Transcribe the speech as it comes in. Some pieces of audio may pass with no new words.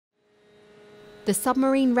The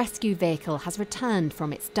submarine rescue vehicle has returned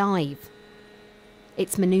from its dive.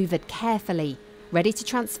 It's manoeuvred carefully, ready to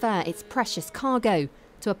transfer its precious cargo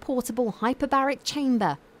to a portable hyperbaric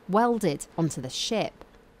chamber welded onto the ship.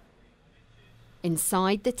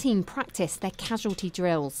 Inside, the team practice their casualty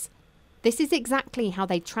drills. This is exactly how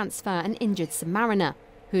they transfer an injured submariner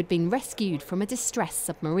who had been rescued from a distressed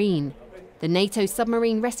submarine. The NATO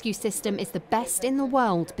Submarine Rescue System is the best in the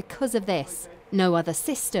world because of this. No other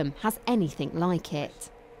system has anything like it.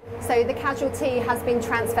 So the casualty has been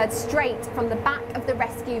transferred straight from the back of the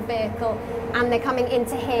rescue vehicle, and they're coming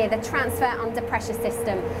into here, the transfer under pressure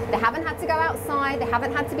system. They haven't had to go outside, they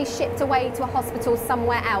haven't had to be shipped away to a hospital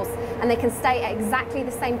somewhere else, and they can stay at exactly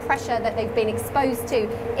the same pressure that they've been exposed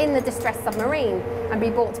to in the distressed submarine and be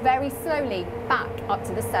brought very slowly back up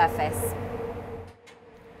to the surface.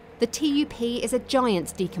 The TUP is a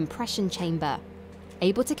giant decompression chamber,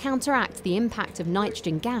 able to counteract the impact of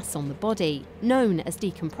nitrogen gas on the body, known as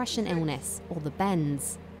decompression illness, or the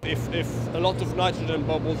bends. If a lot of nitrogen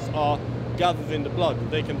bubbles are gathered in the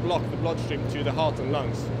blood, they can block the bloodstream to the heart and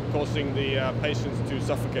lungs, causing the patients to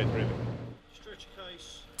suffocate, really.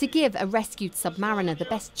 To give a rescued submariner the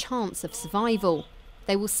best chance of survival,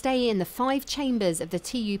 they will stay in the 5 chambers of the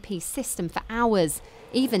TUP system for hours,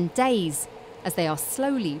 even days, as they are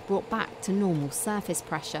slowly brought back to normal surface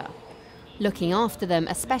pressure. Looking after them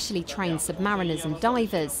are specially trained submariners and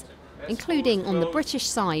divers, including on the British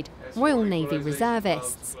side, Royal Navy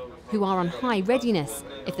reservists, who are on high readiness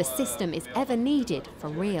if the system is ever needed for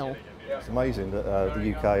real. It's amazing that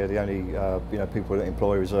the UK are the only people that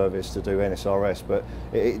employ reservists to do NSRS, but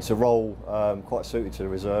it's a role quite suited to the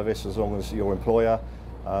reservists as long as your employer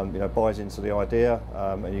buys into the idea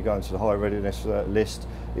and you go into the high readiness list.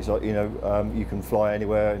 It's like, you can fly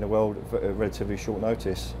anywhere in the world at relatively short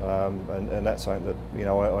notice, and that's something that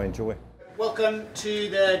I enjoy. Welcome to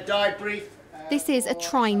the dive brief. This is a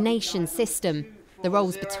tri-nation system, the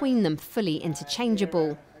roles between them fully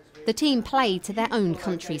interchangeable. The team play to their own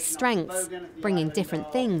country's strengths, bringing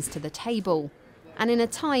different things to the table. And in a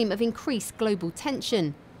time of increased global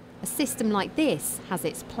tension, a system like this has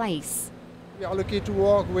its place. We are lucky to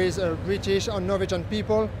work with British and Norwegian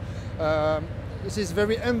people. It is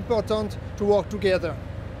very important to work together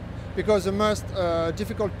because the most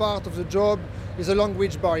difficult part of the job is a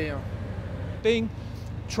language barrier. Being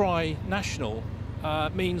tri-national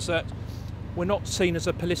means that we're not seen as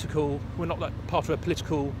we're not like part of a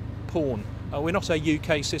political pawn. We're not a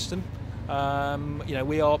UK system.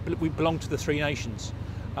 We belong to the 3 nations.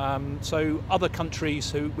 So other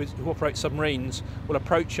countries who operate submarines will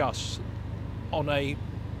approach us on a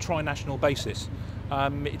tri-national basis.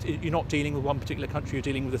 You're not dealing with one particular country, you're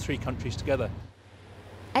dealing with the 3 countries together.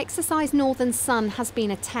 Exercise Northern Sun has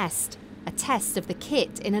been a test of the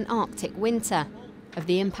kit in an Arctic winter, of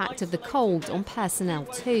the impact of the cold on personnel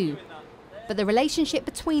too. But the relationship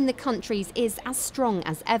between the countries is as strong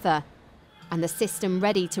as ever, and the system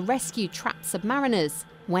ready to rescue trapped submariners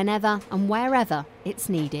whenever and wherever it's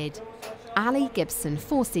needed. Ali Gibson,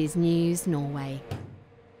 Forces News, Norway.